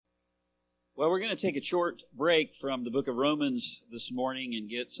Well, we're going to take a short break from the book of Romans this morning and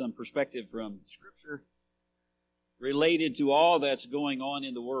get some perspective from Scripture related to all that's going on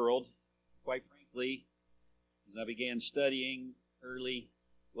in the world. Quite frankly, as I began studying early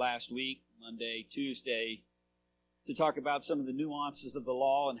last week, Monday, Tuesday, to talk about some of the nuances of the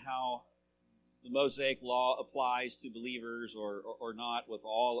law and how the Mosaic law applies to believers or not with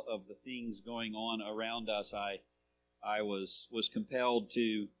all of the things going on around us, I was compelled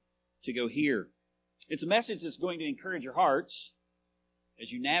to go here. It's a message that's going to encourage your hearts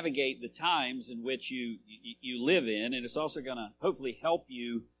as you navigate the times in which you live in, and it's also going to hopefully help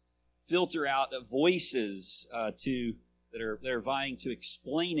you filter out voices that are vying to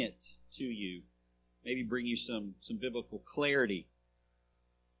explain it to you, maybe bring you some biblical clarity.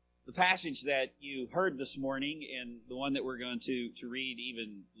 The passage that you heard this morning and the one that we're going to read,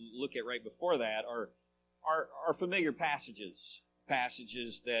 even look at right before that, are familiar passages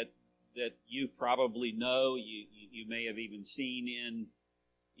that you probably know. You may have even seen in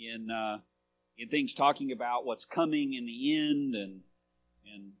things talking about what's coming in the end and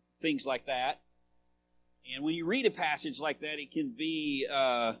things like that. And when you read a passage like that, it can be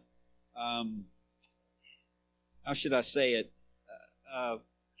how should I say it?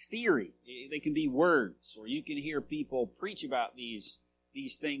 Theory. They can be words, or you can hear people preach about these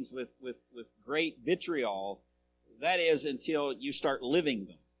things with great vitriol. That is until you start living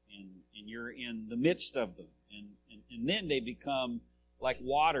them and you're in the midst of them, and then they become like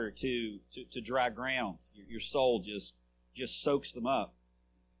water to dry ground. Your soul just soaks them up.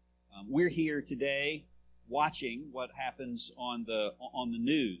 We're here today watching what happens on the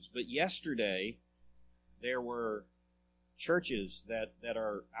news, but yesterday there were churches that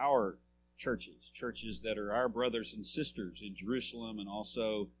are our churches that are our brothers and sisters in Jerusalem and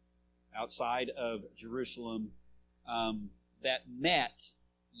also outside of Jerusalem, that met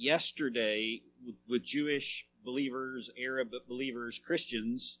yesterday with Jewish believers, Arab believers,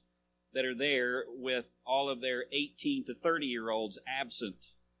 Christians that are there with all of their 18 to 30-year-olds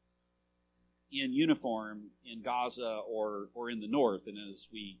absent in uniform in Gaza or in the north. And as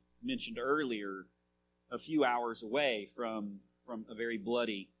we mentioned earlier, a few hours away from a very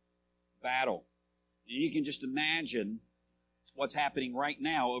bloody battle. And you can just imagine what's happening right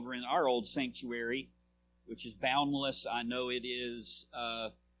now over in our old sanctuary, which is boundless. I know it is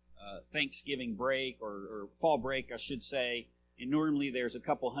Thanksgiving break or fall break, I should say. And normally there's a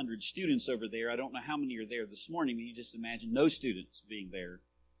couple hundred students over there. I don't know how many are there this morning, but you just imagine no students being there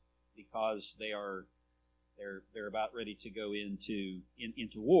because they're about ready to go into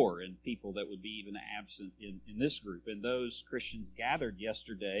war, and people that would be even absent in this group. And those Christians gathered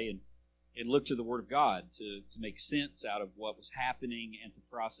yesterday and looked to the Word of God to make sense out of what was happening and to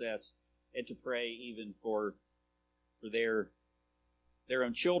process and to pray even for their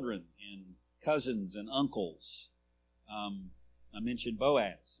own children and cousins and uncles. I mentioned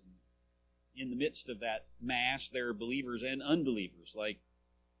Boaz. In the midst of that mass, there are believers and unbelievers, like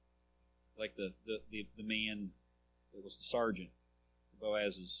the man that was the sergeant,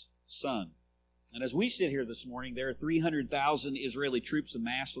 Boaz's son. And as we sit here this morning, there are 300,000 Israeli troops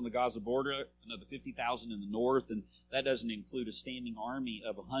amassed on the Gaza border, another 50,000 in the north, and that doesn't include a standing army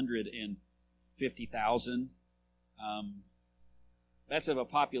of 150,000. That's of a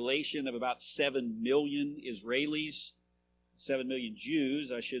population of about 7 million Israelis, 7 million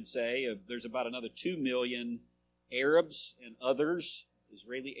Jews, I should say. There's about another 2 million Arabs and others,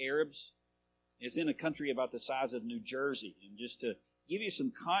 Israeli Arabs. It's in a country about the size of New Jersey. And just to give you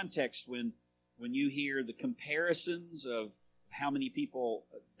some context, when you hear the comparisons of how many people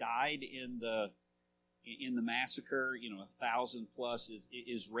died in the massacre, 1,000 plus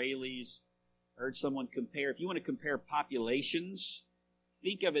Israelis. I heard someone compare, if you want to compare populations,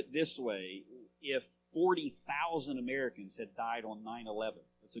 think of it this way: if 40,000 Americans had died on 9/11,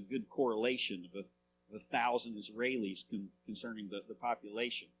 that's a good correlation of 1,000 Israelis concerning the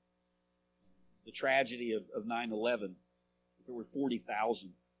population. The tragedy of 9/11, if there were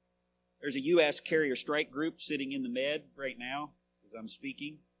 40,000. There's a U.S. carrier strike group sitting in the Med right now as I'm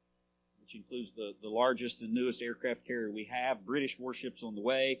speaking, which includes the largest and newest aircraft carrier we have. British warships on the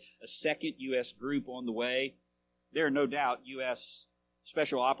way, a second U.S. group on the way. There are no doubt U.S.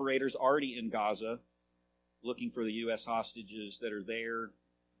 special operators already in Gaza looking for the U.S. hostages that are there.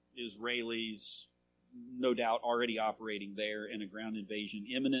 Israelis, no doubt, already operating there, and a ground invasion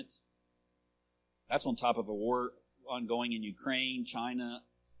imminent. That's on top of a war ongoing in Ukraine, China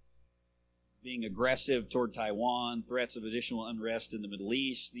being aggressive toward Taiwan, threats of additional unrest in the Middle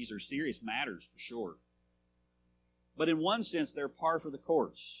East. These are serious matters for sure. But in one sense, they're par for the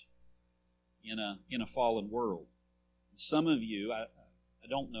course in a fallen world. Some of you, I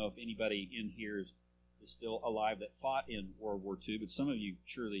don't know if anybody in here is still alive that fought in World War II, but some of you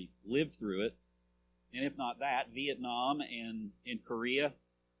surely lived through it. And if not that, Vietnam and in Korea.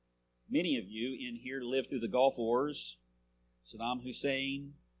 Many of you in here lived through the Gulf Wars, Saddam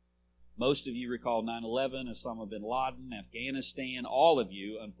Hussein. Most of you recall 9/11, Osama bin Laden, Afghanistan. All of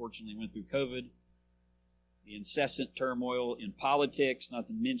you, unfortunately, went through COVID. The incessant turmoil in politics, not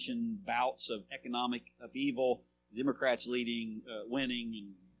to mention bouts of economic upheaval. The Democrats winning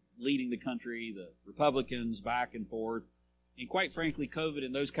and leading the country, the Republicans back and forth. And quite frankly, COVID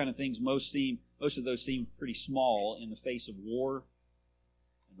and those kind of things, most of those seem pretty small in the face of war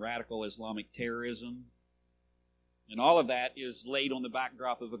and radical Islamic terrorism. And all of that is laid on the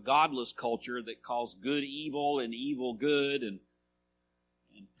backdrop of a godless culture that calls good evil and evil good, and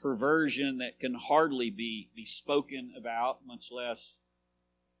perversion that can hardly be spoken about, much less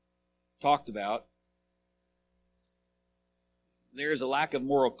talked about. There's a lack of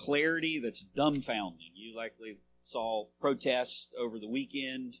moral clarity that's dumbfounding. You likely saw protests over the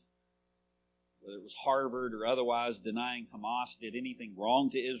weekend, whether it was Harvard or otherwise, denying Hamas did anything wrong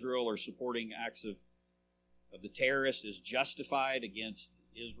to Israel or supporting acts of the terrorists as justified against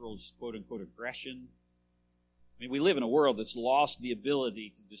Israel's quote-unquote aggression. I mean, we live in a world that's lost the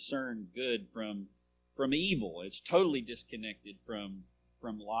ability to discern good from evil. It's totally disconnected from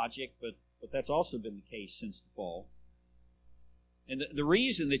logic, but that's also been the case since the fall. And the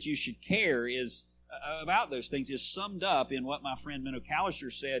reason that you should care is about those things is summed up in what my friend Menno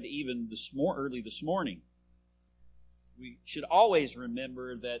Callister said even early this morning. We should always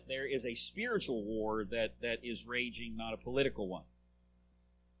remember that there is a spiritual war that is raging, not a political one.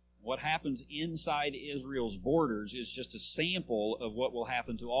 What happens inside Israel's borders is just a sample of what will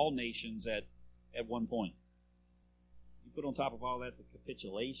happen to all nations at one point. You put on top of all that the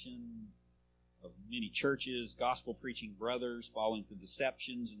capitulation of many churches, gospel-preaching brothers falling to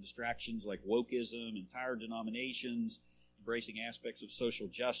deceptions and distractions like wokeism, entire denominations, embracing aspects of social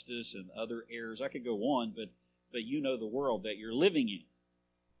justice and other errors. I could go on, but you know the world that you're living in.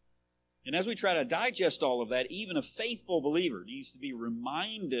 And as we try to digest all of that, even a faithful believer needs to be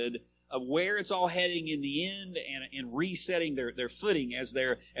reminded of where it's all heading in the end and resetting their footing as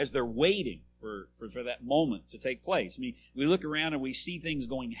they're waiting for that moment to take place. I mean, we look around and we see things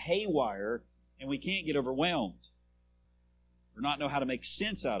going haywire, and we can't get overwhelmed or not know how to make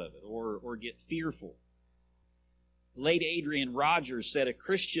sense out of it or get fearful. The late Adrian Rogers said a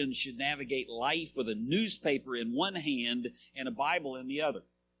Christian should navigate life with a newspaper in one hand and a Bible in the other.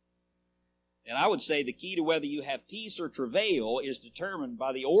 And I would say the key to whether you have peace or travail is determined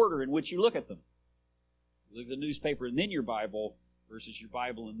by the order in which you look at them. You look at the newspaper and then your Bible versus your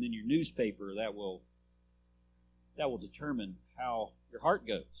Bible and then your newspaper. That will determine how your heart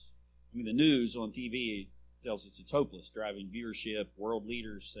goes. I mean, the news on TV tells us it's hopeless, driving viewership. World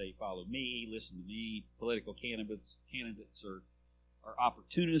leaders say, follow me, listen to me. Political candidates are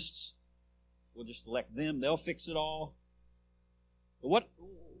opportunists. We'll just elect them. They'll fix it all. But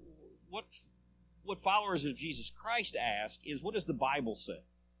what followers of Jesus Christ ask is, what does the Bible say?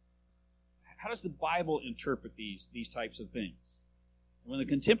 How does the Bible interpret these types of things? When the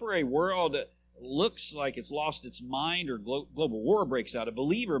contemporary world looks like it's lost its mind or global war breaks out, a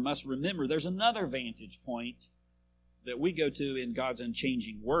believer must remember there's another vantage point that we go to in God's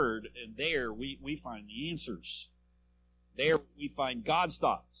unchanging Word, and there we find the answers. There we find God's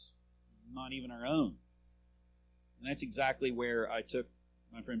thoughts, not even our own. And that's exactly where I took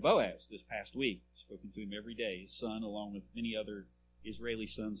my friend Boaz this past week. I've spoken to him every day, his son, along with many other Israeli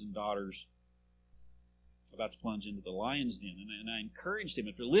sons and daughters, about to plunge into the lion's den. And I encouraged him,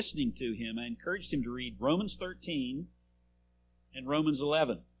 after listening to him, I encouraged him to read Romans 13 and Romans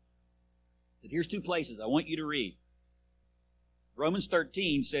 11. But here's two places I want you to read. Romans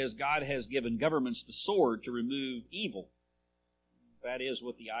 13 says God has given governments the sword to remove evil. That is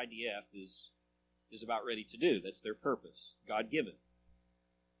what the IDF is about ready to do. That's their purpose, God-given.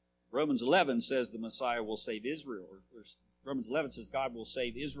 Romans 11 says the Messiah will save Israel. Or Romans 11 says God will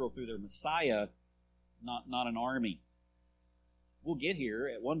save Israel through their Messiah, not an army. We'll get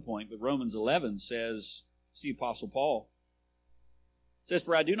here at one point, but Romans 11 says, see Apostle Paul, says,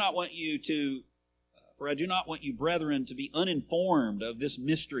 For I do not want you, brethren, to be uninformed of this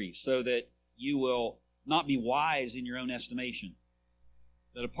mystery, so that you will not be wise in your own estimation.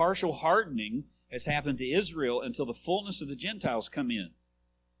 That a partial hardening has happened to Israel until the fullness of the Gentiles come in.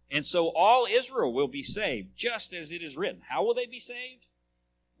 And so all Israel will be saved, just as it is written. How will they be saved?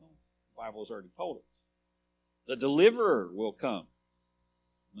 Well, the Bible has already told us. The deliverer will come.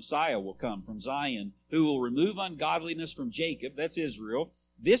 Messiah will come from Zion, who will remove ungodliness from Jacob, that's Israel.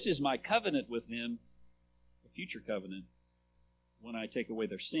 This is my covenant with them, the future covenant, when I take away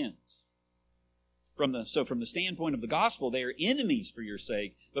their sins. From the standpoint of the gospel, they are enemies for your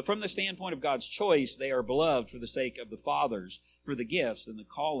sake, but from the standpoint of God's choice, they are beloved for the sake of the fathers, for the gifts and the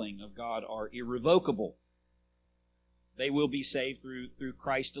calling of God are irrevocable. They will be saved through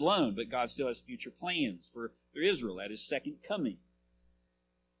Christ alone, but God still has future plans for Israel at His second coming.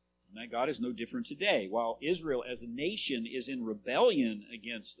 And that God is no different today. While Israel as a nation is in rebellion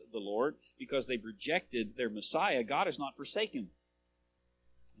against the Lord because they've rejected their Messiah, God has not forsaken them.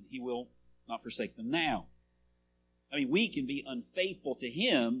 And He will not forsake them now. I mean, we can be unfaithful to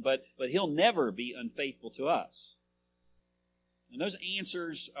Him, but He'll never be unfaithful to us. And those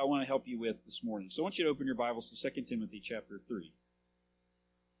answers I want to help you with this morning. So I want you to open your Bibles to 2 Timothy chapter 3.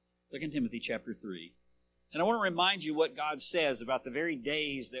 2 Timothy chapter 3. And I want to remind you what God says about the very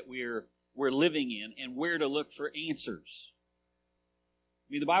days that we're living in and where to look for answers.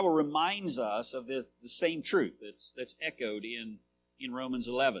 I mean, the Bible reminds us of the same truth that's echoed in Romans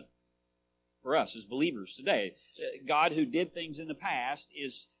 11. For us as believers today, God who did things in the past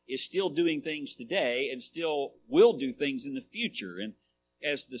is still doing things today and still will do things in the future. And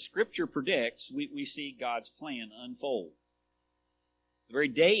as the Scripture predicts, we see God's plan unfold. The very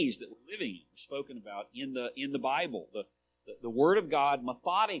days that we're living in are spoken about in the Bible. The Word of God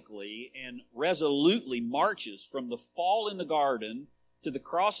methodically and resolutely marches from the fall in the garden to the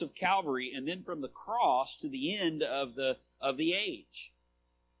cross of Calvary, and then from the cross to the end of the age.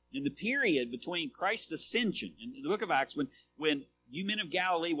 In the period between Christ's ascension, in the book of Acts, when you men of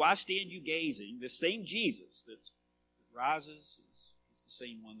Galilee, why stand you gazing? The same Jesus that rises is the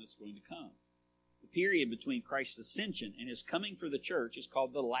same one that's going to come. The period between Christ's ascension and His coming for the church is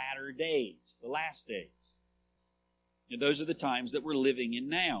called the latter days, the last days. And those are the times that we're living in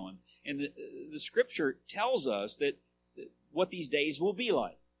now. And the Scripture tells us that what these days will be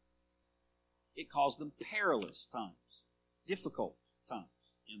like. It calls them perilous times, difficult times.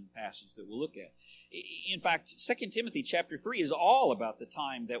 In the passage that we'll look at. In fact, 2 Timothy chapter 3 is all about the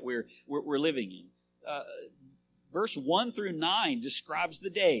time that we're living in. Verse 1 through 9 describes the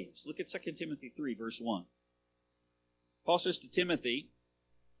days. Look at 2 Timothy 3, verse 1. Paul says to Timothy,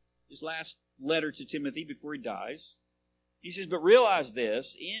 his last letter to Timothy before he dies, he says, but realize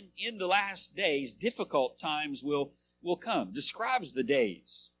this, in the last days, difficult times will come. Describes the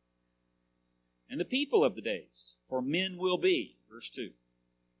days and the people of the days, for men will be, verse 2.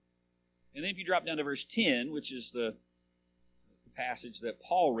 And then if you drop down to verse 10, which is the passage that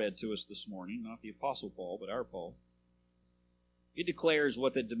Paul read to us this morning, not the Apostle Paul, but our Paul, it declares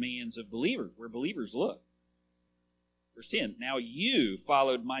what that demands of believers, where believers look. Verse 10, now you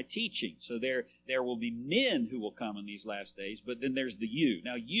followed my teaching. So there will be men who will come in these last days, but then there's the you.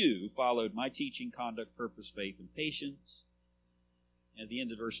 Now you followed my teaching, conduct, purpose, faith, and patience. And at the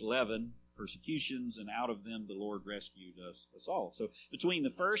end of verse 11, persecutions, and out of them the Lord rescued us all. So between the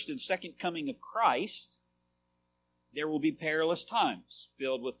first and second coming of Christ, there will be perilous times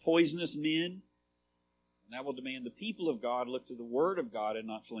filled with poisonous men, and that will demand the people of God look to the Word of God and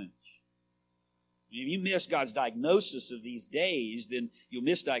not flinch. If you miss God's diagnosis of these days, then you'll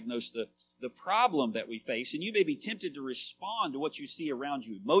misdiagnose the problem that we face, and you may be tempted to respond to what you see around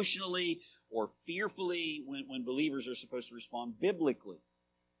you emotionally or fearfully when believers are supposed to respond biblically.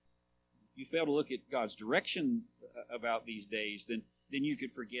 You fail to look at God's direction about these days, then you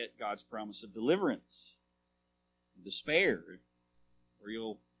could forget God's promise of deliverance and despair, or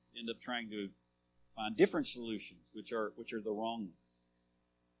you'll end up trying to find different solutions, which are the wrong ones.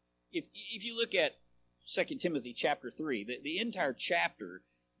 If you look at 2 Timothy chapter 3, the entire chapter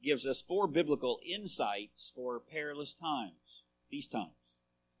gives us 4 biblical insights for perilous times, these times.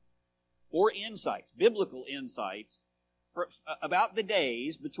 4 insights, biblical insights, about the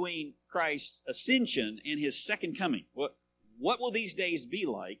days between Christ's ascension and His second coming. What will these days be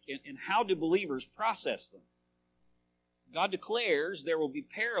like, and how do believers process them? God declares there will be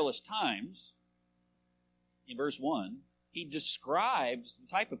perilous times. In verse 1, He describes the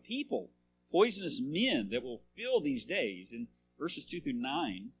type of people, poisonous men, that will fill these days in verses 2 through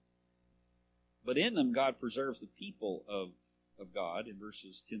 9. But in them, God preserves the people of God in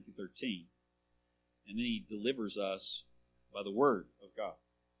verses 10 through 13. And then He delivers us by the Word of God.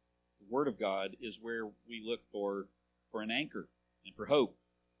 The Word of God is where we look for an anchor and for hope.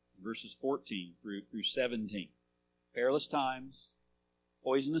 In verses 14 through 17. Perilous times,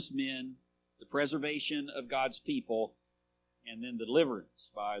 poisonous men, the preservation of God's people, and then the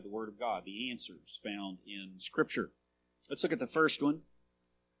deliverance by the Word of God, the answers found in Scripture. Let's look at the first one.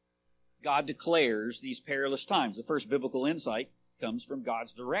 God declares these perilous times. The first biblical insight comes from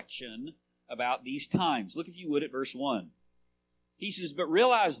God's direction about these times. Look, if you would, at verse 1. He says, but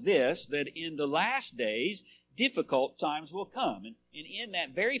realize this, that in the last days, difficult times will come. And in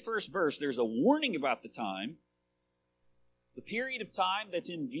that very first verse, there's a warning about the time, the period of time that's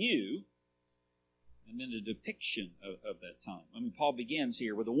in view, and then a depiction of that time. I mean, Paul begins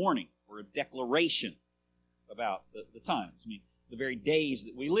here with a warning or a declaration about the times. I mean, the very days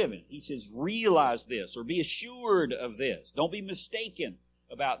that we live in. He says, realize this or be assured of this. Don't be mistaken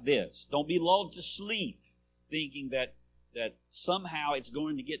about this. Don't be lulled to sleep thinking that somehow it's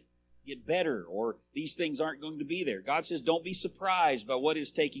going to get better or these things aren't going to be there. God says, don't be surprised by what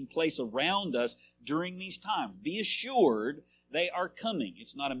is taking place around us during these times. Be assured they are coming.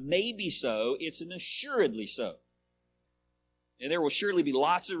 It's not a maybe so, it's an assuredly so. And there will surely be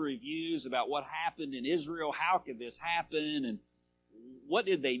lots of reviews about what happened in Israel. How could this happen? And what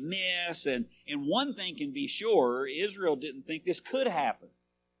did they miss? And one thing can be sure, Israel didn't think this could happen.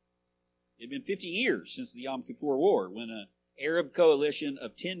 It had been 50 years since the Yom Kippur War when an Arab coalition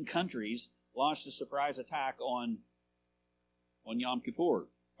of 10 countries launched a surprise attack on Yom Kippur,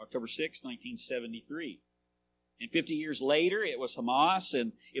 October 6, 1973. And 50 years later, it was Hamas,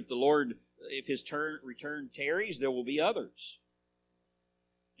 and if his return tarries, there will be others.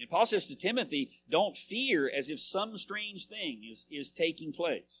 And Paul says to Timothy, don't fear as if some strange thing is taking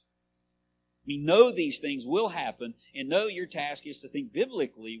place. We know these things will happen, and know your task is to think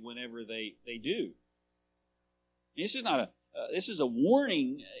biblically whenever they do. This is a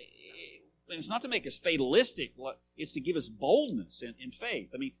warning, and it's not to make us fatalistic. It's to give us boldness and faith.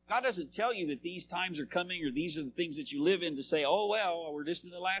 I mean, God doesn't tell you that these times are coming or these are the things that you live in to say, oh, well, we're just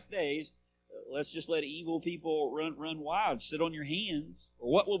in the last days. Let's just let evil people run wild, sit on your hands,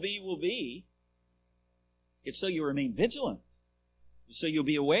 or what will be, will be. It's so you remain vigilant, so you'll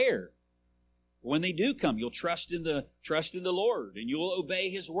be aware. When they do come, you'll trust in the Lord, and you'll obey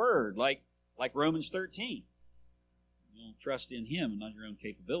His word, like Romans 13. You'll trust in Him and not your own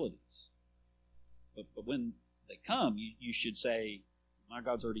capabilities. But when they come, you should say, my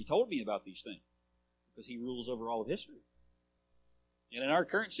God's already told me about these things, because He rules over all of history. And in our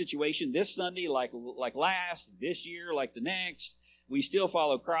current situation, this Sunday, like last, this year, like the next, we still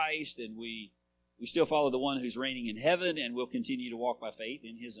follow Christ, and we still follow the one who's reigning in heaven, and we'll continue to walk by faith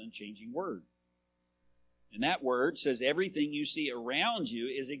in His unchanging word. And that word says everything you see around you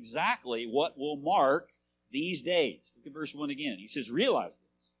is exactly what will mark these days. Look at verse 1 again. He says, realize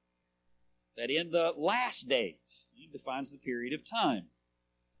this, that in the last days, he defines the period of time.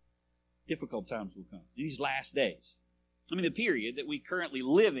 Difficult times will come. These last days. I mean, the period that we currently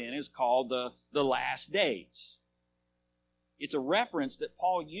live in is called the last days. It's a reference that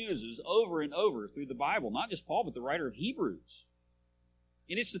Paul uses over and over through the Bible. Not just Paul, but the writer of Hebrews.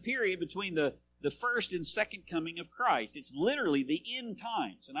 And it's the period between the first and second coming of Christ. It's literally the end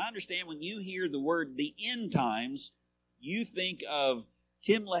times. And I understand when you hear the word the end times, you think of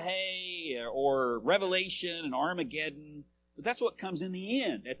Tim LaHaye or Revelation and Armageddon. But that's what comes in the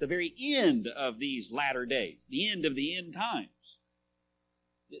end, at the very end of these latter days, the end of the end times.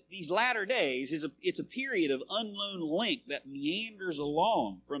 These latter days, it's a period of unknown length that meanders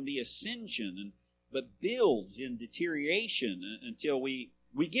along from the ascension, but builds in deterioration until we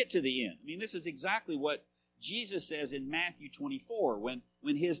get to the end. I mean, this is exactly what Jesus says in Matthew 24, when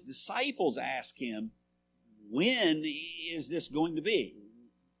His disciples ask Him, when is this going to be?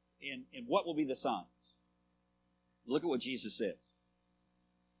 And what will be the signs? Look at what Jesus says.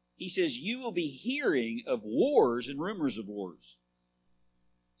 He says, you will be hearing of wars and rumors of wars.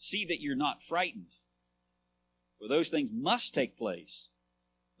 See that you're not frightened. For those things must take place,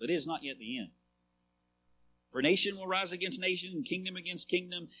 but it is not yet the end. For nation will rise against nation, and kingdom against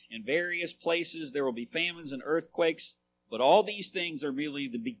kingdom. In various places there will be famines and earthquakes, but all these things are merely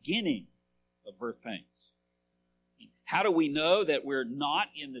the beginning of birth pains. How do we know that we're not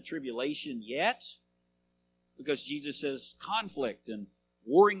in the tribulation yet? Because Jesus says conflict and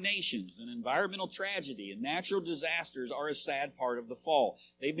warring nations and environmental tragedy and natural disasters are a sad part of the fall.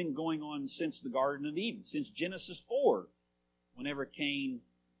 They've been going on since the Garden of Eden, since Genesis 4, whenever Cain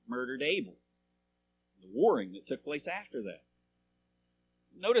murdered Abel. The warring that took place after that.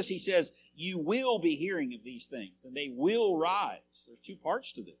 Notice he says, you will be hearing of these things, and they will rise. There's two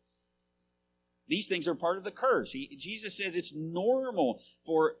parts to this. These things are part of the curse. Jesus says it's normal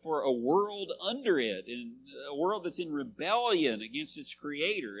for a world under it, and a world that's in rebellion against its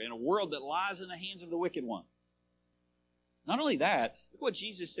Creator, and a world that lies in the hands of the wicked one. Not only that, look what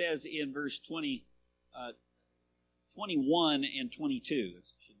Jesus says in verse 21 and 22. It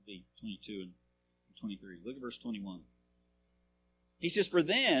should be 22 and 23. Look at verse 21. He says, for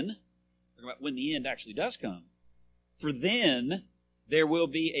then, when the end actually does come, for then there will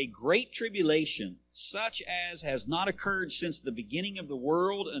be a great tribulation, such as has not occurred since the beginning of the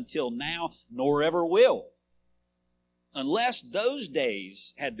world until now, nor ever will. unless those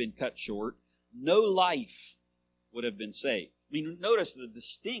days had been cut short, no life would have been saved. I mean, notice the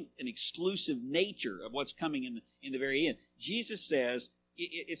distinct and exclusive nature of what's coming in the very end. Jesus says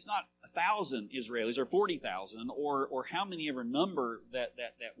it's not 1,000 Israelis or 40,000 or how many ever number that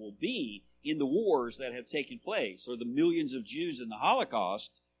will be in the wars that have taken place or the millions of Jews in the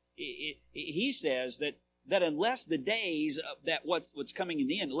Holocaust. He says that unless the days of that what's coming in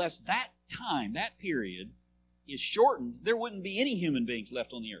the end, unless that time, that period is shortened, there wouldn't be any human beings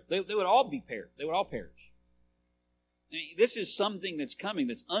left on the earth. They would all be perished. They would all perish. This is something that's coming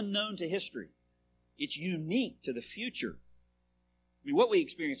that's unknown to history. It's unique to the future. I mean, what we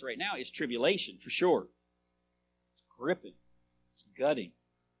experience right now is tribulation, for sure. It's gripping. It's gutting.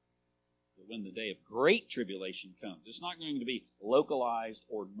 But when the day of great tribulation comes, it's not going to be localized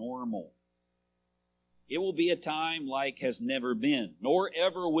or normal. It will be a time like has never been, nor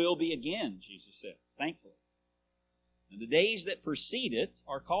ever will be again, Jesus said, thankfully. And the days that precede it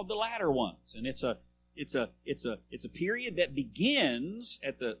are called the latter ones. And it's a period that begins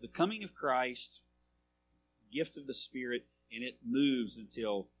at the coming of Christ, gift of the Spirit, and it moves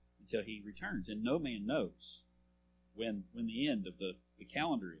until he returns. And no man knows when the end of the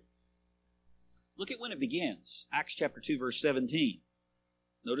calendar is. Look at when it begins. Acts chapter 2, verse 17.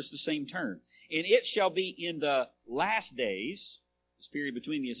 Notice the same term. And it shall be in the last days, this period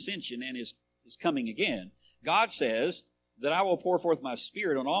between the ascension and his coming again, God says that I will pour forth my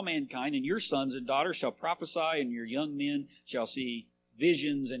Spirit on all mankind, and your sons and daughters shall prophesy, and your young men shall see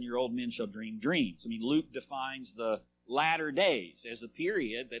visions, and your old men shall dream dreams. I mean, Luke defines the latter days as a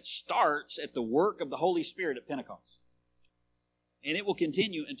period that starts at the work of the Holy Spirit at Pentecost. And it will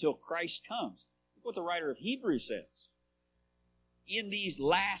continue until Christ comes. Look what the writer of Hebrews says. In these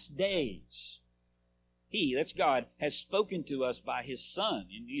last days, He, that's God, has spoken to us by His Son.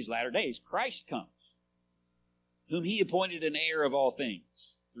 In these latter days, Christ comes, whom He appointed an heir of all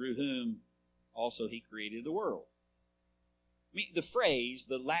things, through whom also He created the world. I mean, the phrase,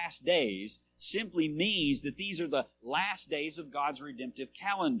 the last days, simply means that these are the last days of God's redemptive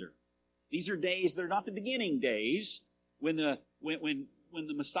calendar. These are days that are not the beginning days when the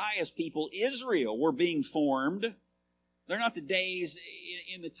Messiah's people, Israel, were being formed. They're not the days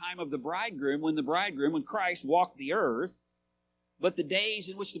in the time of the bridegroom, when Christ walked the earth, but the days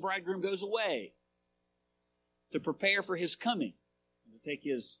in which the bridegroom goes away to prepare for His coming, to take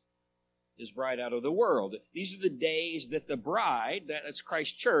His bride out of the world. These are the days that the bride, that's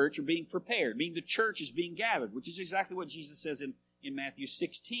Christ's church, are being prepared, meaning the church is being gathered, which is exactly what Jesus says in Matthew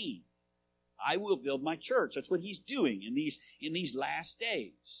 16. I will build my church. That's what He's doing in these last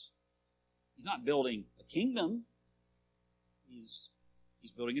days. He's not building a kingdom. He's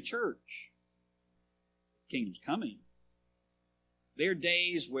building a church. The kingdom's coming. They're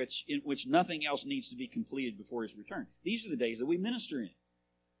days in which nothing else needs to be completed before His return. These are the days that we minister in.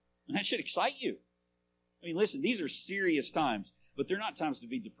 And that should excite you. I mean, listen, these are serious times, but they're not times to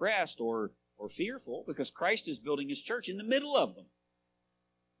be depressed or fearful, because Christ is building His church in the middle of them.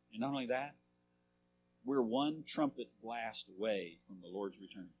 And not only that, we're one trumpet blast away from the Lord's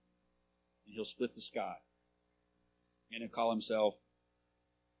return. And He'll split the sky. And He'll call Himself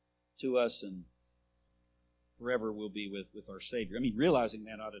to us, and forever we'll be with our Savior. I mean, realizing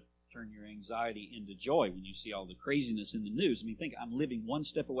that ought to turn your anxiety into joy when you see all the craziness in the news. I mean, think, I'm living one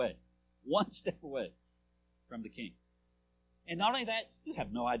step away from the King. And not only that, you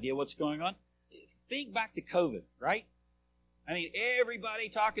have no idea what's going on. Think back to COVID, right? I mean, everybody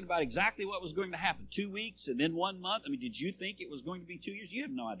talking about exactly what was going to happen. 2 weeks and then 1 month. I mean, did you think it was going to be 2 years? You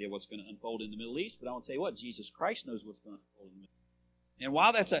have no idea what's going to unfold in the Middle East. But I want to tell you what, Jesus Christ knows what's going to unfold in the Middle East. And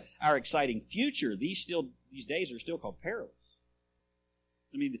while that's our exciting future, these days are still called perilous.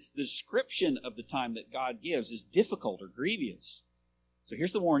 I mean, the description of the time that God gives is difficult or grievous. So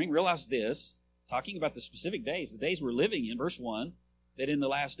here's the warning. Realize this, talking about the specific days, the days we're living in, verse 1, that in the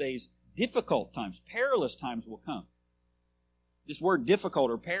last days, difficult times, perilous times will come. This word difficult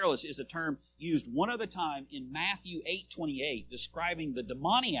or perilous is a term used one other time in Matthew 8:28, describing the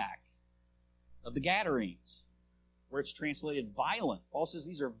demoniac of the Gadarenes, where it's translated violent. Paul says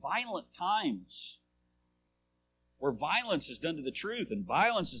these are violent times, where violence is done to the truth, and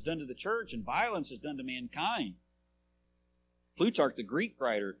violence is done to the church, and violence is done to mankind. Plutarch, the Greek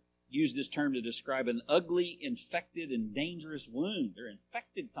writer, used this term to describe an ugly, infected, and dangerous wound. They're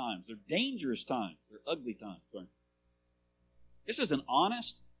infected times. They're dangerous times. They're ugly times. This is an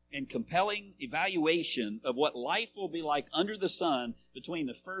honest and compelling evaluation of what life will be like under the sun between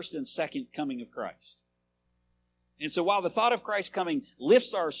the first and second coming of Christ. And so while the thought of Christ coming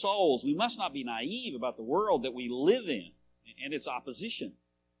lifts our souls, we must not be naive about the world that we live in and its opposition.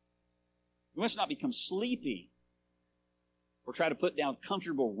 We must not become sleepy or try to put down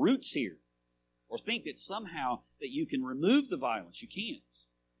comfortable roots here, or think that somehow that you can remove the violence. You can't.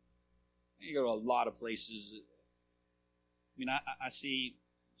 You go to a lot of places. I mean, I see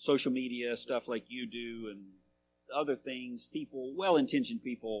social media, stuff like you do, and other things, people, well-intentioned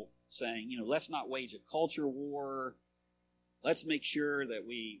people saying, let's not wage a culture war. Let's make sure that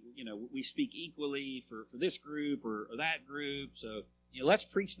we speak equally for this group or that group. So, let's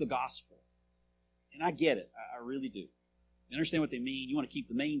preach the gospel. And I get it. I really do. I understand what they mean. You want to keep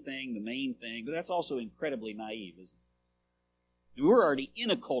the main thing, but that's also incredibly naive, isn't it? We're already in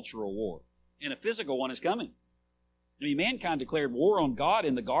a cultural war, and a physical one is coming. I mean, mankind declared war on God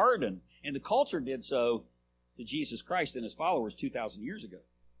in the garden, and the culture did so to Jesus Christ and his followers 2,000 years ago.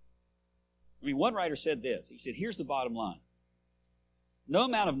 I mean, one writer said this. He said, here's the bottom line. No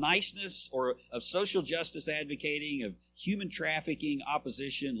amount of niceness or of social justice advocating, of human trafficking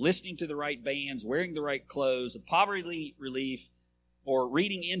opposition, listening to the right bands, wearing the right clothes, of poverty relief, or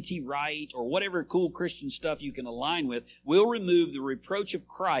reading N.T. Wright, or whatever cool Christian stuff you can align with, will remove the reproach of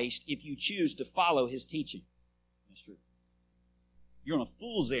Christ if you choose to follow his teaching. That's true. You're on a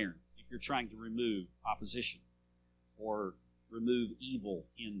fool's errand if you're trying to remove opposition or remove evil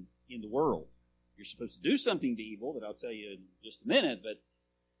in the world. You're supposed to do something to evil that I'll tell you in just a minute, but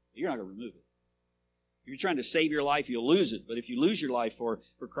you're not going to remove it. If you're trying to save your life, you'll lose it. But if you lose your life for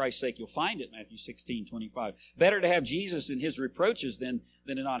Christ's sake, you'll find it, Matthew 16:25. Better to have Jesus and his reproaches than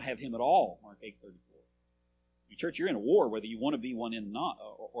to not have him at all, Mark 8:34. Your church, you're in a war, whether you want to be one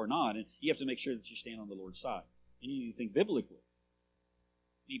or not, and you have to make sure that you stand on the Lord's side. And you need to think biblically.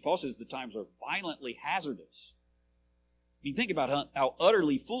 Paul says the times are violently hazardous. I mean, think about how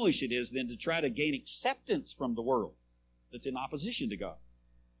utterly foolish it is then to try to gain acceptance from the world that's in opposition to God.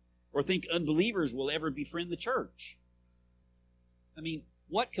 Or think unbelievers will ever befriend the church. I mean,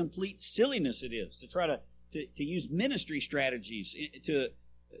 what complete silliness it is to try to use ministry strategies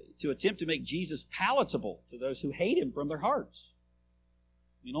to attempt to make Jesus palatable to those who hate him from their hearts.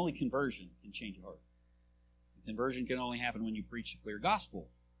 I mean, only conversion can change a heart. Conversion can only happen when you preach a clear gospel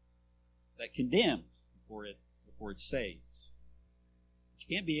that condemns before it saves. But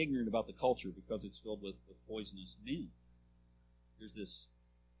you can't be ignorant about the culture because it's filled with poisonous men. There's this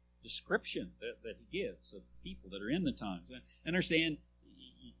description that he gives of people that are in the times. Understand,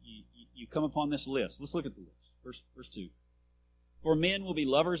 you come upon this list. Let's look at the list. Verse 2. For men will be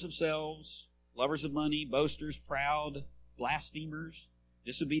lovers of selves, lovers of money, boasters, proud, blasphemers,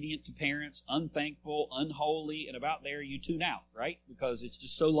 disobedient to parents, unthankful, unholy, and about there you tune out, right? Because it's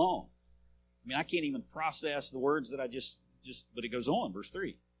just so long. I mean, I can't even process the words that I just but it goes on, verse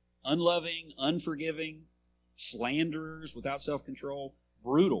 3. Unloving, unforgiving, slanderers, without self-control,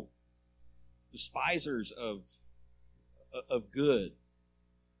 brutal, despisers of good.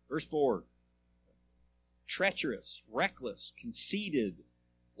 Verse 4. Treacherous, reckless, conceited,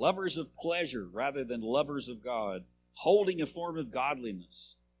 lovers of pleasure rather than lovers of God, holding a form of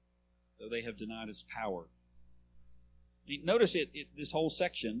godliness, though they have denied its power. Notice this whole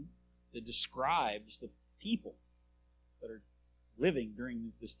section that describes the people that are living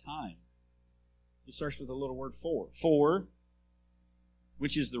during this time. It starts with a little word for. For,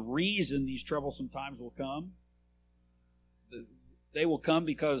 which is the reason these troublesome times will come. They will come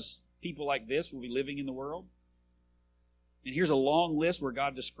because people like this will be living in the world. And here's a long list where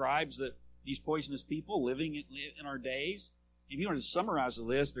God describes that these poisonous people living in our days. If you want to summarize the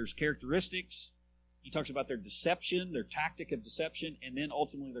list, there's characteristics. He talks about their deception, their tactic of deception, and then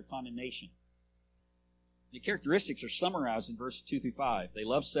ultimately their condemnation. The characteristics are summarized in verses 2 through 5. They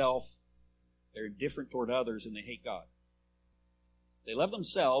love self, they're indifferent toward others, and they hate God. They love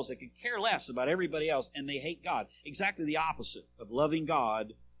themselves, they could care less about everybody else, and they hate God. Exactly the opposite of loving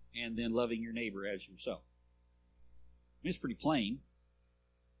God and then loving your neighbor as yourself. I mean, it's pretty plain.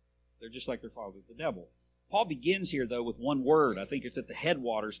 They're just like their father, the devil. Paul begins here, though, with one word. I think it's at the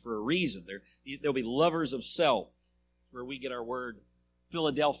headwaters for a reason. They'll be lovers of self. That's where we get our word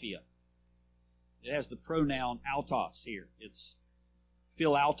Philadelphia. It has the pronoun autos here. It's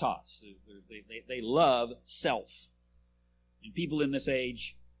philautos. They love self. And people in this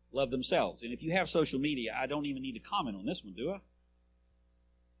age love themselves. And if you have social media, I don't even need to comment on this one, do I? I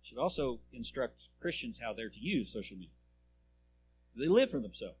should also instruct Christians how they're to use social media. They live for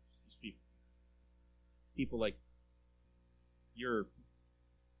themselves, these people. People like your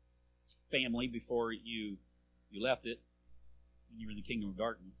family before you left it, when you were in the kingdom of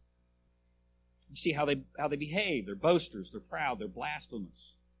darkness. You see how they behave. They're boasters, they're proud, they're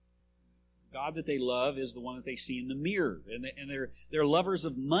blasphemous. God that they love is the one that they see in the mirror. And they're lovers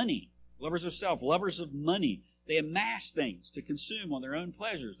of money, lovers of self, lovers of money. They amass things to consume on their own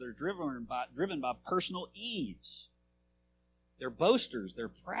pleasures. They're driven by personal ease. They're boasters. They're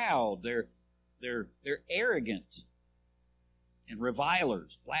proud. They're arrogant and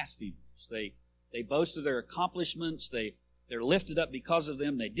revilers, blasphemers. They boast of their accomplishments. They're lifted up because of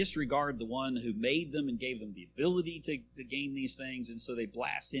them. They disregard the one who made them and gave them the ability to gain these things, and so they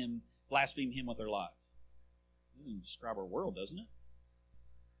blaspheme him with their lives. This doesn't describe our world, doesn't it?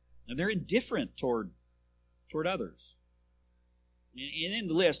 And they're indifferent toward others. And in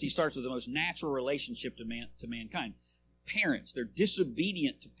the list, he starts with the most natural relationship to mankind. Parents. They're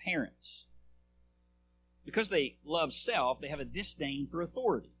disobedient to parents. Because they love self, they have a disdain for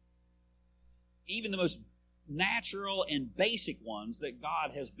authority. Even the most natural and basic ones that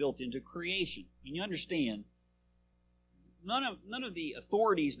God has built into creation. I mean, you understand, none of the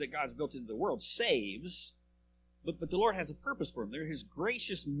authorities that God's built into the world saves, but the Lord has a purpose for them. They're His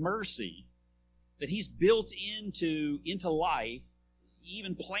gracious mercy that He's built into life,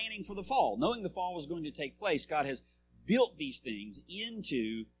 even planning for the fall. Knowing the fall was going to take place, God has built these things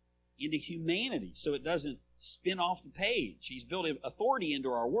into humanity so it doesn't spin off the page. He's built authority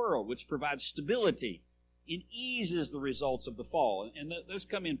into our world, which provides stability and eases the results of the fall. And those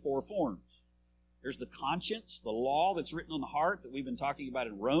come in four forms. There's the conscience, the law that's written on the heart that we've been talking about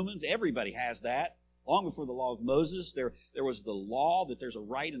in Romans. Everybody has that. Long before the law of Moses, there was the law that there's a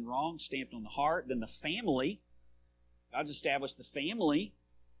right and wrong stamped on the heart. Then the family. God's established the family,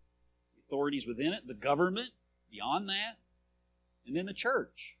 the authorities within it, the government, beyond that, and then the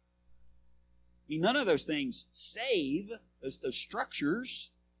church. I mean, none of those things save those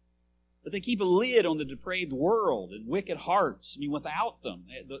structures, but they keep a lid on the depraved world and wicked hearts. I mean, without them,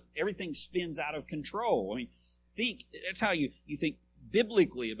 everything spins out of control. I mean, that's how you think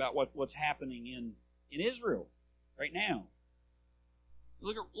biblically about what's happening in Israel right now.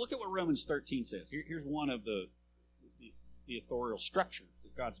 Look at what Romans 13 says. Here's one of the authorial structures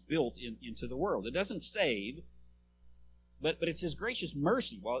that God's built into the world. It doesn't save, but it's His gracious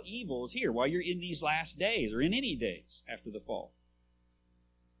mercy while evil is here, while you're in these last days or in any days after the fall.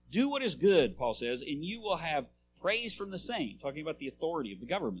 Do what is good, Paul says, and you will have praise from the saints, talking about the authority of the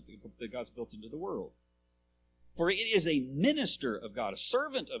government that God's built into the world. For it is a minister of God, a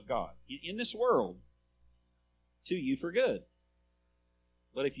servant of God in this world to you for good.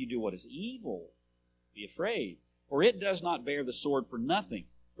 But if you do what is evil, be afraid, for it does not bear the sword for nothing.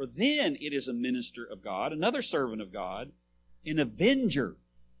 For then it is a minister of God, another servant of God, an avenger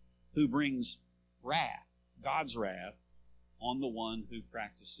who brings wrath, God's wrath, on the one who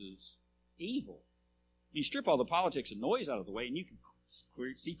practices evil. You strip all the politics and noise out of the way, and you can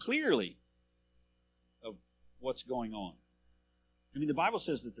see clearly of what's going on. I mean, the Bible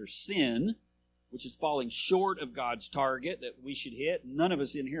says that there's sin, which is falling short of God's target that we should hit. None of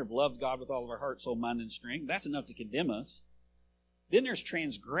us in here have loved God with all of our heart, soul, mind, and strength. That's enough to condemn us. Then there's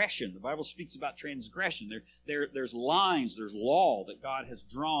transgression. The Bible speaks about transgression. There's lines, there's law that God has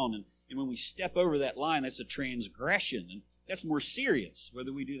drawn, and when we step over that line, that's a transgression. And that's more serious,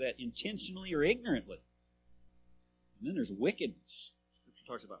 whether we do that intentionally or ignorantly. And then there's wickedness. Scripture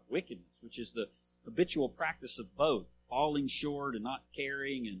talks about wickedness, which is the habitual practice of both, falling short and not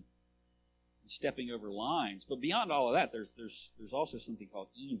caring and stepping over lines. But beyond all of that, there's also something called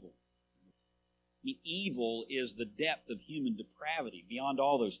evil. I mean, evil is the depth of human depravity beyond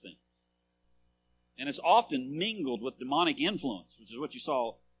all those things. And it's often mingled with demonic influence, which is what you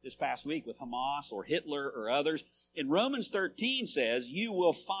saw this past week with Hamas or Hitler or others. And Romans 13 says, you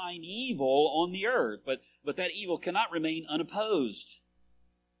will find evil on the earth, but that evil cannot remain unopposed.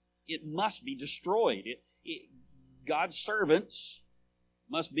 It must be destroyed. God's servants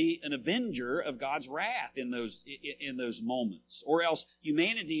must be an avenger of God's wrath in those moments, or else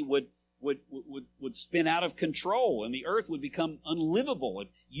humanity would spin out of control and the earth would become unlivable. If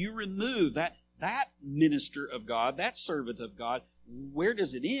you remove that minister of God, that servant of God, where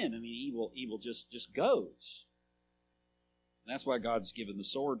does it end? I mean, evil just goes. And that's why God's given the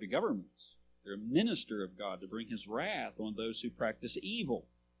sword to governments. They're a minister of God to bring His wrath on those who practice evil.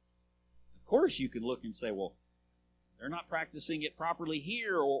 Of course, you can look and say, well, they're not practicing it properly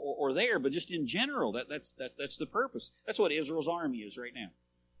here or there, but just in general, that's the purpose. That's what Israel's army is right now.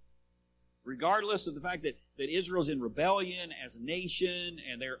 Regardless of the fact that Israel's in rebellion as a nation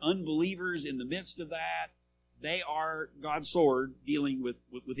and they're unbelievers in the midst of that, they are God's sword dealing with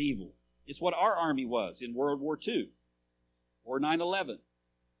evil. It's what our army was in World War II or 9/11.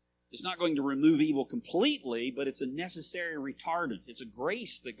 It's not going to remove evil completely, but it's a necessary retardant. It's a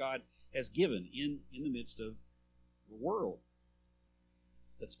grace that God has given in the midst of the world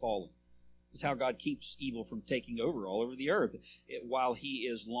that's fallen. It's how God keeps evil from taking over all over the earth while He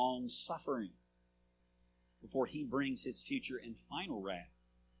is long-suffering before He brings His future and final wrath.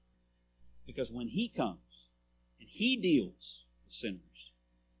 Because when He comes and He deals sinners.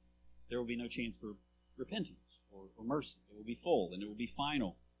 There will be no chance for repentance or mercy. It will be full and it will be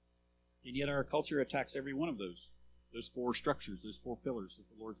final. And yet our culture attacks every one of those four structures, those four pillars that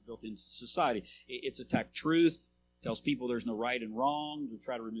the Lord's built into society. It's attacked truth, tells people there's no right and wrong, to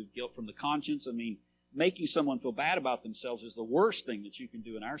try to remove guilt from the conscience. I mean, making someone feel bad about themselves is the worst thing that you can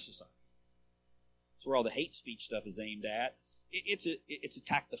do in our society. It's where all the hate speech stuff is aimed at. It's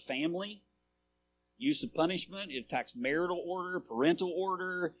attacked the family, use of punishment. It attacks marital order, parental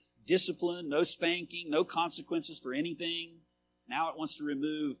order, discipline, no spanking, no consequences for anything. Now it wants to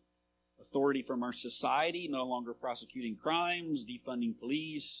remove authority from our society, no longer prosecuting crimes, defunding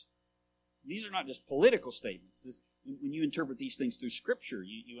police. These are not just political statements. When you interpret these things through Scripture,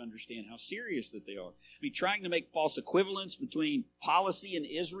 you understand how serious that they are. I mean, trying to make false equivalence between policy in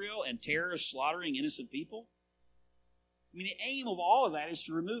Israel and terrorists slaughtering innocent people. I mean, the aim of all of that is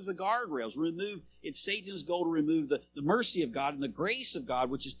to remove the guardrails, it's Satan's goal to remove the mercy of God and the grace of God,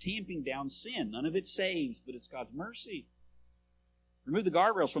 which is tamping down sin. None of it saves, but it's God's mercy. Remove the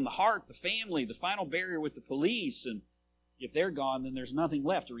guardrails from the heart, the family, the final barrier with the police, and if they're gone, then there's nothing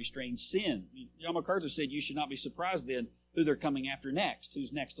left to restrain sin. John MacArthur said you should not be surprised then who they're coming after next.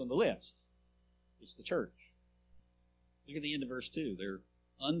 Who's next on the list? It's the church. Look at the end of verse 2. They're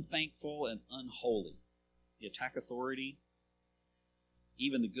unthankful and unholy. They attack authority,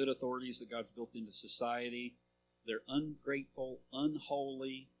 even the good authorities that God's built into society. They're ungrateful,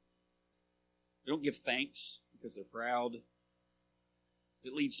 unholy. They don't give thanks because they're proud.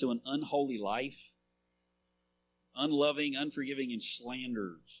 It leads to an unholy life. Unloving, unforgiving, and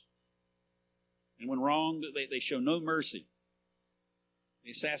slanderers. And when wronged, they show no mercy.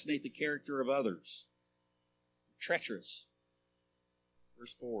 They assassinate the character of others. They're treacherous.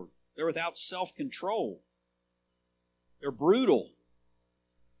 Verse 4. They're without self-control. They're brutal.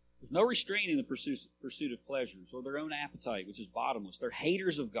 There's no restraint in the pursuit of pleasures or their own appetite, which is bottomless. They're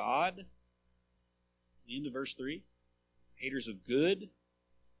haters of God. The end of verse 3. Haters of good.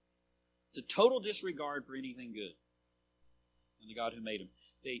 It's a total disregard for anything good and the God who made them.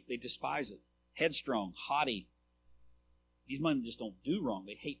 They despise it. Headstrong, haughty. These men just don't do wrong.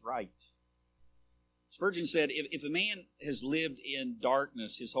 They hate right. Spurgeon said, if a man has lived in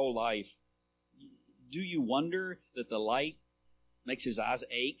darkness his whole life, do you wonder that the light makes his eyes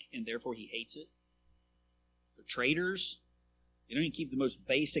ache and therefore he hates it? They're traitors. They don't even keep the most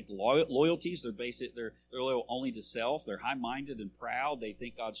basic loyalties. They're loyal only to self. They're high-minded and proud. They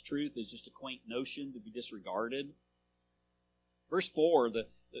think God's truth is just a quaint notion to be disregarded. Verse 4,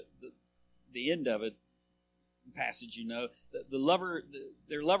 the end of it, passage,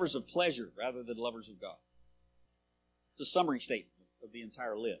 they're lovers of pleasure rather than lovers of God. It's a summary statement of the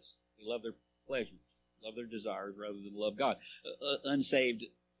entire list. They love their pleasures, love their desires rather than love God. Unsaved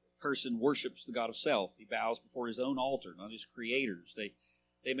person worships the God of self. He bows before his own altar, not his creator's.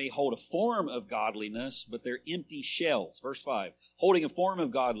 They may hold a form of godliness, but they're empty shells. Verse 5, holding a form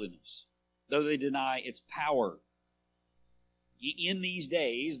of godliness, though they deny its power. In these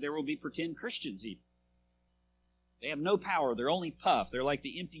days, there will be pretend Christians even. They have no power. They're only puff. They're like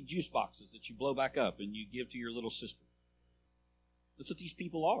the empty juice boxes that you blow back up and you give to your little sister. That's what these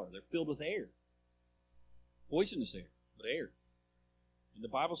people are. They're filled with air. Poisonous air, but air. And the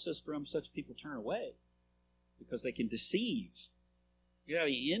Bible says from such people turn away because they can deceive. You know,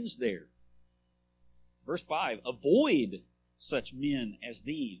 he ends there. Verse 5, avoid such men as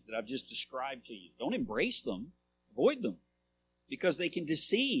these that I've just described to you. Don't embrace them. Avoid them because they can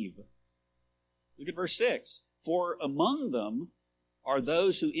deceive. Look at verse 6. For among them are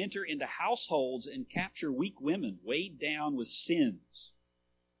those who enter into households and capture weak women, weighed down with sins,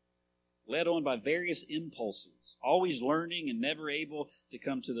 led on by various impulses, always learning and never able to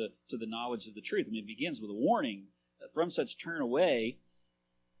come to the knowledge of the truth. I mean, it begins with a warning that from such turn away.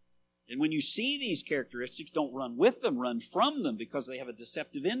 And when you see these characteristics, don't run with them, run from them, because they have a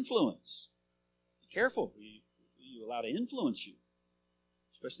deceptive influence. Be careful who you allow to influence you,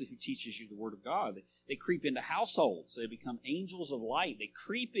 especially who teaches you the Word of God. They creep into households. They become angels of light. They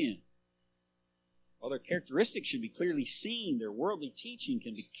creep in. While their characteristics should be clearly seen, their worldly teaching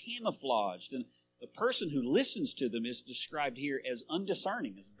can be camouflaged. And the person who listens to them is described here as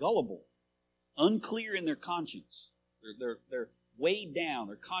undiscerning, as gullible, unclear in their conscience. They're weighed down.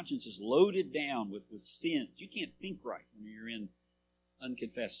 Their conscience is loaded down with sins. You can't think right when you're in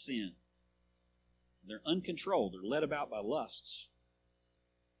unconfessed sin. They're uncontrolled. They're led about by lusts.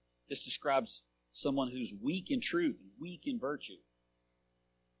 This describes someone who's weak in truth and weak in virtue.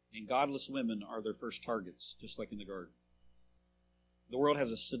 And godless women are their first targets, just like in the garden. The world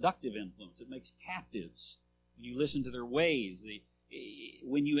has a seductive influence. It makes captives. When you listen to their ways,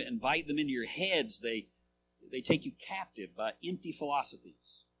 when you invite them into your heads, they They take you captive by empty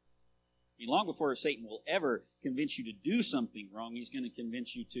philosophies. I mean, long before Satan will ever convince you to do something wrong, he's going to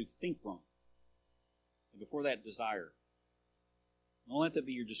convince you to think wrong. And before that, desire. Don't let that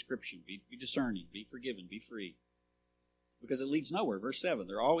be your description. Be discerning, be forgiven, be free. Because it leads nowhere. Verse 7,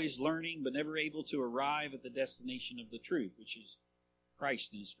 they're always learning but never able to arrive at the destination of the truth, which is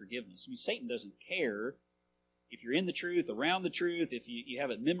Christ and His forgiveness. I mean, Satan doesn't care if you're in the truth, around the truth, if you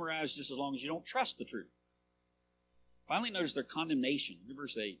have it memorized, just as long as you don't trust the truth. Finally, notice their condemnation. Look at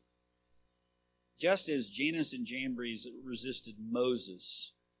verse 8. Just as Jannes and Jambres resisted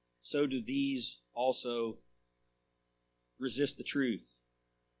Moses, so do these also resist the truth.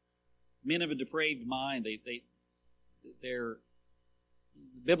 Men of a depraved mind, they're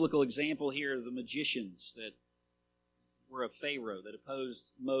the biblical example here of the magicians that were of Pharaoh, that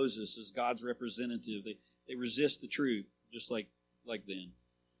opposed Moses as God's representative. They resist the truth, just like them.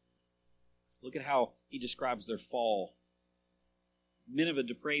 Look at how he describes their fall. Men of a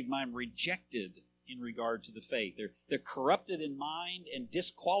depraved mind rejected in regard to the faith. They're corrupted in mind and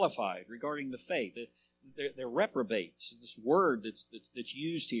disqualified regarding the faith. They're reprobates. This word that's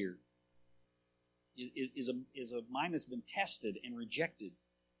used here is a mind that's been tested and rejected.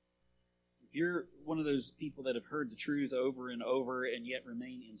 If you're one of those people that have heard the truth over and over and yet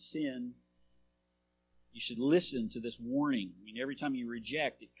remain in sin, you should listen to this warning. I mean, every time you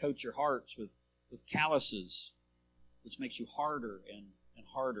reject, it coats your hearts with calluses, which makes you harder and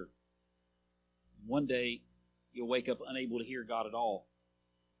harder. One day, you'll wake up unable to hear God at all.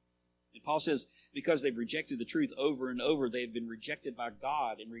 And Paul says, because they've rejected the truth over and over, they've been rejected by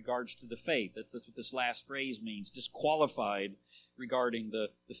God in regards to the faith. That's what this last phrase means. Disqualified regarding the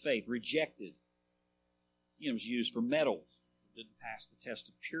faith. Rejected. It was used for metals. It didn't pass the test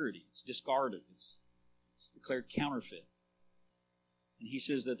of purity. It's discarded. It's declared counterfeit. And he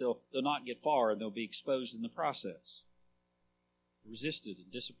says that they'll not get far and they'll be exposed in the process. Resisted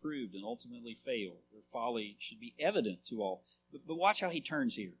and disapproved and ultimately failed. Their folly should be evident to all. But watch how he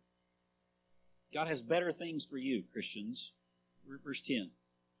turns here. God has better things for you, Christians. Verse 10.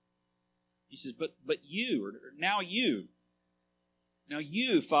 He says, but you, or now you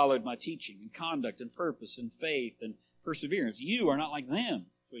followed my teaching and conduct and purpose and faith and perseverance. You are not like them.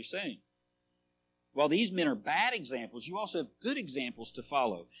 That's what he's saying. While these men are bad examples, you also have good examples to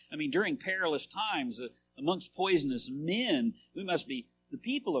follow. I mean, during perilous times, amongst poisonous men, we must be the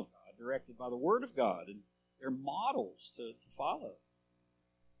people of God, directed by the Word of God, and they're models to follow.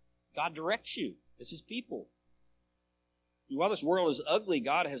 God directs you as His people. And while this world is ugly,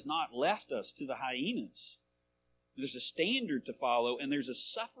 God has not left us to the hyenas. There's a standard to follow, and there's a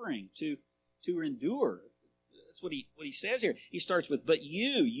suffering to endure. That's what he says here. He starts with, but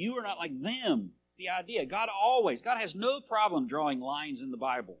you are not like them. It's the idea. God has no problem drawing lines in the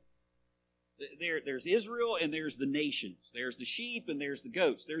Bible. There's Israel and there's the nations. There's the sheep and there's the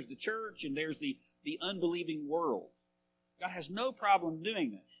goats. There's the church and there's the unbelieving world. God has no problem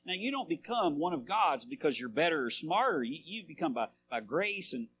doing that. Now, you don't become one of God's because you're better or smarter. You become by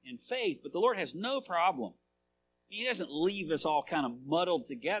grace and faith, but the Lord has no problem. He doesn't leave us all kind of muddled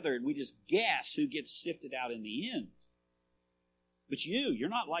together and we just guess who gets sifted out in the end. But you're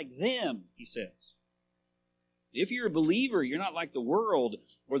not like them, he says. If you're a believer, you're not like the world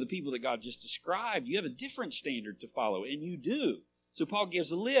or the people that God just described. You have a different standard to follow, and you do. So Paul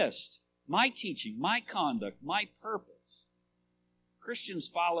gives a list. My teaching, my conduct, my purpose. Christians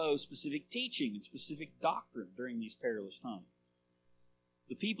follow specific teaching and specific doctrine during these perilous times.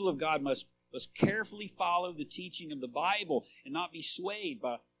 The people of God must carefully follow the teaching of the Bible and not be swayed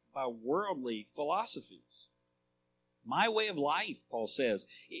by worldly philosophies. My way of life, Paul says,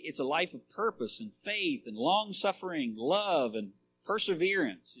 it's a life of purpose and faith and long-suffering, love and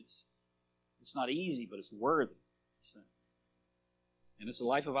perseverance. It's not easy, but it's worthy. And it's a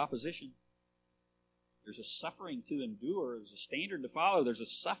life of opposition. There's a suffering to endure. There's a standard to follow. There's a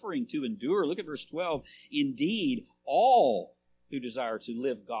suffering to endure. Look at verse 12. Indeed, all who desire to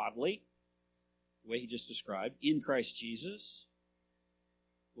live godly, the way he just described, in Christ Jesus,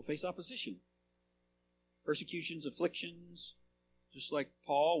 will face opposition. Persecutions, afflictions, just like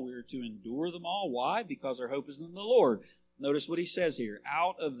Paul, we're to endure them all. Why? Because our hope is in the Lord. Notice what he says here.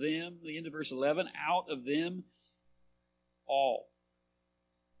 Out of them, the end of verse 11, out of them all.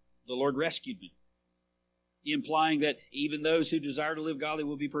 The Lord rescued me. Implying that even those who desire to live godly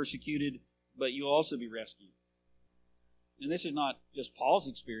will be persecuted, but you'll also be rescued. And this is not just Paul's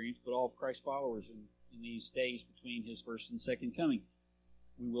experience, but all of Christ's followers in these days between his first and second coming.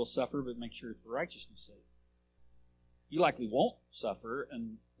 We will suffer, but make sure it's for righteousness' sake. You likely won't suffer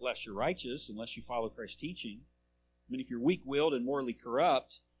unless you're righteous, unless you follow Christ's teaching. I mean, if you're weak-willed and morally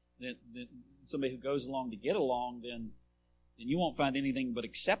corrupt, than somebody who goes along to get along, then you won't find anything but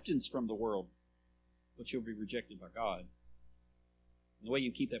acceptance from the world, but you'll be rejected by God. And the way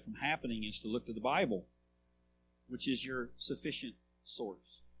you keep that from happening is to look to the Bible, which is your sufficient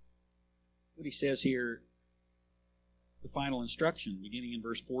source. What he says here, the final instruction, beginning in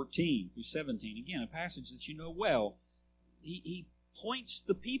verse 14 through 17. Again, a passage that you know well. He points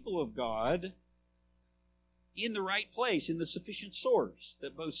the people of God in the right place, in the sufficient source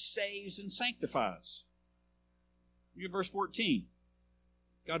that both saves and sanctifies. Look at verse 14.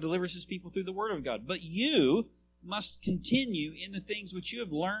 God delivers His people through the Word of God. But you must continue in the things which you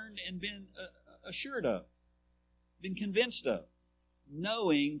have learned and been assured of, been convinced of,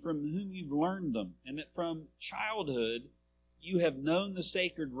 knowing from whom you've learned them, and that from childhood you have known the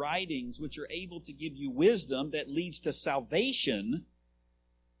sacred writings, which are able to give you wisdom that leads to salvation.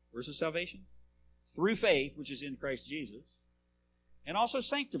 Where's the salvation? Through faith, which is in Christ Jesus. And also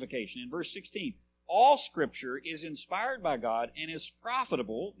sanctification in verse 16. All Scripture is inspired by God and is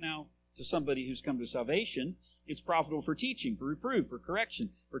profitable. Now, to somebody who's come to salvation, it's profitable for teaching, for reproof, for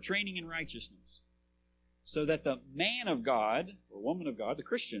correction, for training in righteousness, so that the man of God, or woman of God, the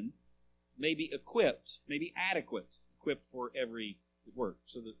Christian, may be equipped, may be adequate, equipped for every good work.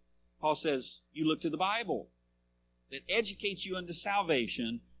 So that Paul says, you look to the Bible that educates you unto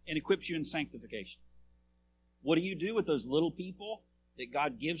salvation and equips you in sanctification. What do you do with those little people that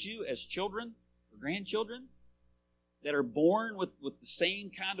God gives you as children or grandchildren that are born with the same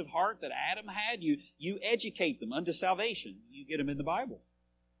kind of heart that Adam had? You educate them unto salvation. You get them in the Bible.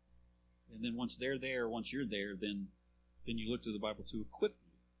 And then once they're there, once you're there, then you look to the Bible to equip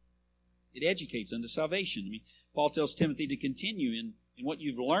you. It educates unto salvation. I mean, Paul tells Timothy to continue in what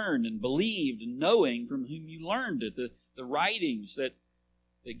you've learned and believed and knowing from whom you learned it, the writings that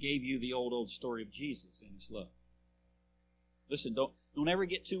gave you the old story of Jesus and His love. Listen, don't ever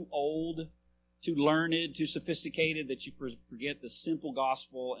get too old, too learned, too sophisticated that you forget the simple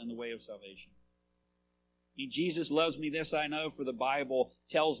gospel and the way of salvation. Jesus loves me, this I know, for the Bible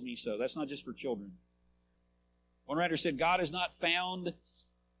tells me so. That's not just for children. One writer said, God is not found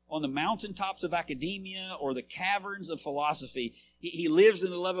on the mountaintops of academia or the caverns of philosophy. He lives in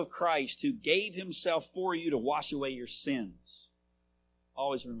the love of Christ, who gave Himself for you to wash away your sins.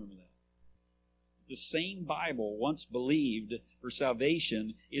 Always remember that. The same Bible once believed for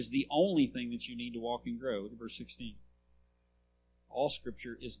salvation is the only thing that you need to walk and grow. Look at verse 16. All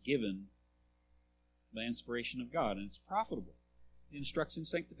Scripture is given by inspiration of God, and it's profitable. It instructs in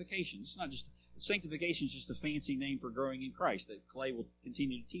sanctification. It's not just sanctification is just a fancy name for growing in Christ that Clay will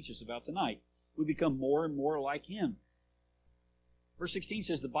continue to teach us about tonight. We become more and more like Him. Verse 16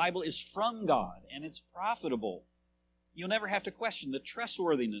 says the Bible is from God, and it's profitable. You'll never have to question the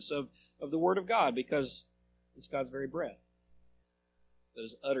trustworthiness of the Word of God, because it's God's very breath that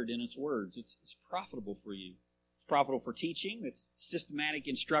is uttered in its words. It's profitable for you. It's profitable for teaching. It's systematic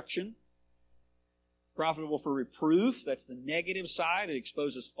instruction. Profitable for reproof. That's the negative side. It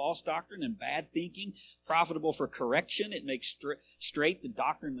exposes false doctrine and bad thinking. Profitable for correction. It makes straight the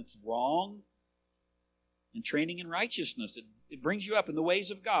doctrine that's wrong. And training in righteousness. It brings you up in the ways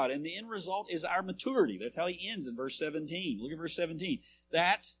of God. And the end result is our maturity. That's how he ends in verse 17. Look at verse 17.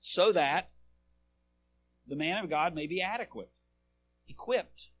 So that the man of God may be adequate,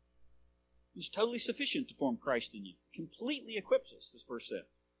 equipped. He's totally sufficient to form Christ in you. Completely equips us, this verse says.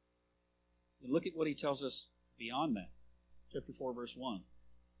 And look at what he tells us beyond that. Chapter 4, verse 1.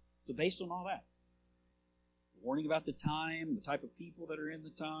 So based on all that, the warning about the time, the type of people that are in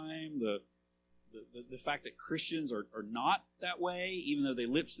the time, the fact that Christians are not that way, even though they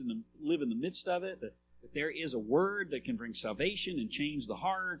live in the midst of it, that there is a word that can bring salvation and change the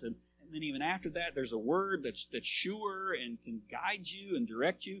heart, and then even after that, there's a word that's sure and can guide you and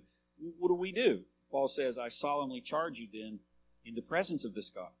direct you. What do? Paul says, I solemnly charge you then, in the presence of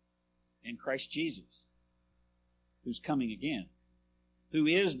this God, and Christ Jesus, who's coming again, who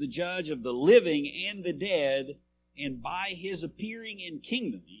is the judge of the living and the dead, and by his appearing in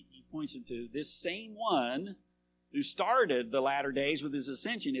kingdom, he points him to this same one who started the latter days with his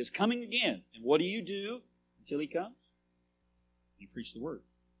ascension, is coming again. And what do you do until he comes? You preach the word.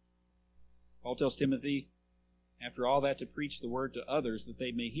 Paul tells Timothy, after all that, to preach the word to others that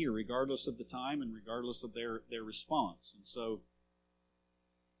they may hear, regardless of the time and regardless of their response. And so,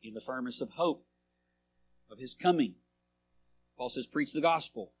 in the firmness of hope of his coming, Paul says, preach the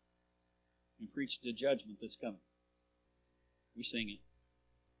gospel and preach the judgment that's coming. We sing it.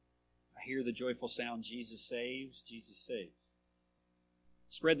 I hear the joyful sound, Jesus saves, Jesus saves.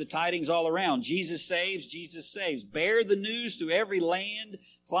 Spread the tidings all around. Jesus saves, Jesus saves. Bear the news to every land.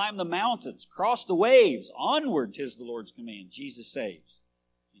 Climb the mountains. Cross the waves. Onward, 'tis the Lord's command. Jesus saves,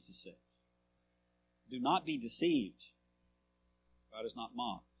 Jesus Jesus said. Do not be deceived. God is not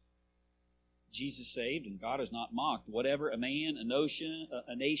mocked. Jesus saved, and God is not mocked. Whatever a man, a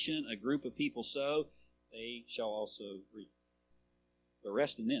nation, a group of people sow, they shall also reap. But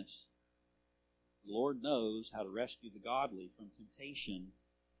rest in this. The Lord knows how to rescue the godly from temptation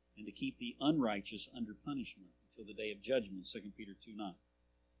and to keep the unrighteous under punishment until the day of judgment, 2 Peter 2:9.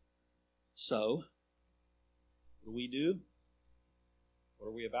 So, what do? What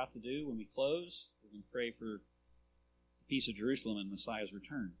are we about to do when we close? We're going to pray for the peace of Jerusalem and Messiah's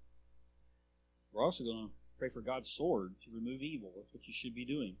return. We're also going to pray for God's sword to remove evil. That's what you should be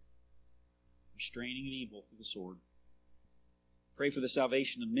doing. Restraining evil through the sword. Pray for the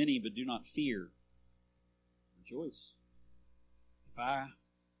salvation of many, but do not fear. Rejoice. If I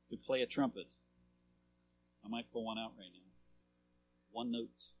could play a trumpet, I might pull one out right now. One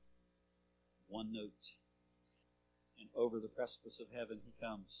note. One note. And over the precipice of heaven he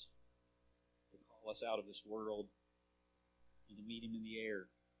comes to call us out of this world and to meet him in the air.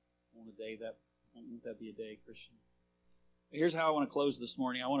 Won't that be a day, Christian? Here's how I want to close this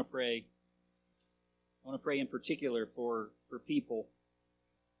morning. I want to pray. I want to pray in particular for people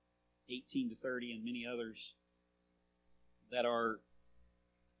 18 to 30 and many others there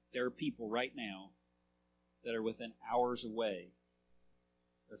are people right now that are within hours away.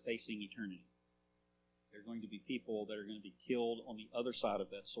 They're facing eternity. There are going to be people that are going to be killed on the other side of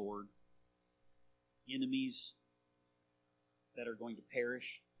that sword. Enemies that are going to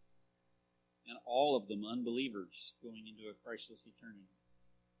perish. And all of them unbelievers going into a Christless eternity.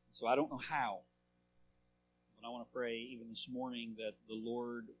 So I don't know how, but I want to pray even this morning that the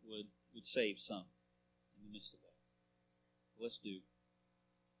Lord would save some in the midst of that. Let's do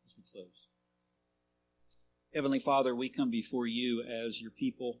as we close. Heavenly Father, we come before you as your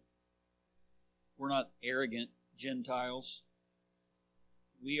people. We're not arrogant Gentiles.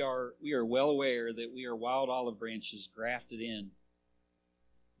 We are well aware that we are wild olive branches grafted in.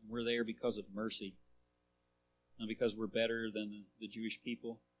 We're there because of mercy, not because we're better than the Jewish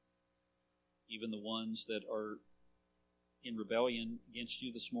people, even the ones that are in rebellion against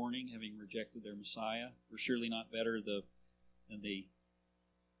you this morning, having rejected their Messiah. We're surely not better than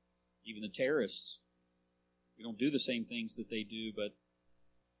even the terrorists. We don't do the same things that they do, but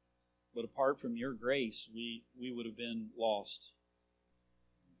apart from your grace, we would have been lost.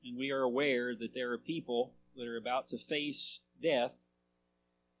 And we are aware that there are people that are about to face death,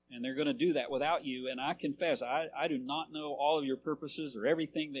 and they're going to do that without you. And I confess, I do not know all of your purposes or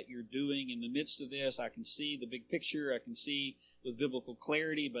everything that you're doing in the midst of this. I can see the big picture. I can see with biblical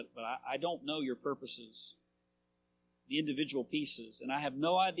clarity, but I don't know your purposes, the individual pieces. And I have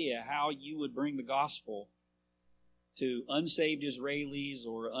no idea how you would bring the gospel to unsaved Israelis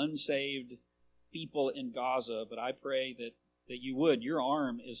or unsaved people in Gaza. But I pray that you would. Your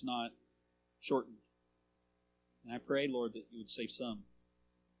arm is not shortened. And I pray, Lord, that you would save some.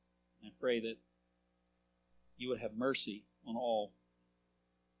 I pray that you would have mercy on all.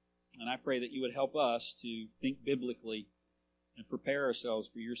 And I pray that you would help us to think biblically and prepare ourselves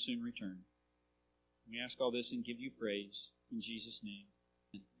for your soon return. We ask all this and give you praise in Jesus' name.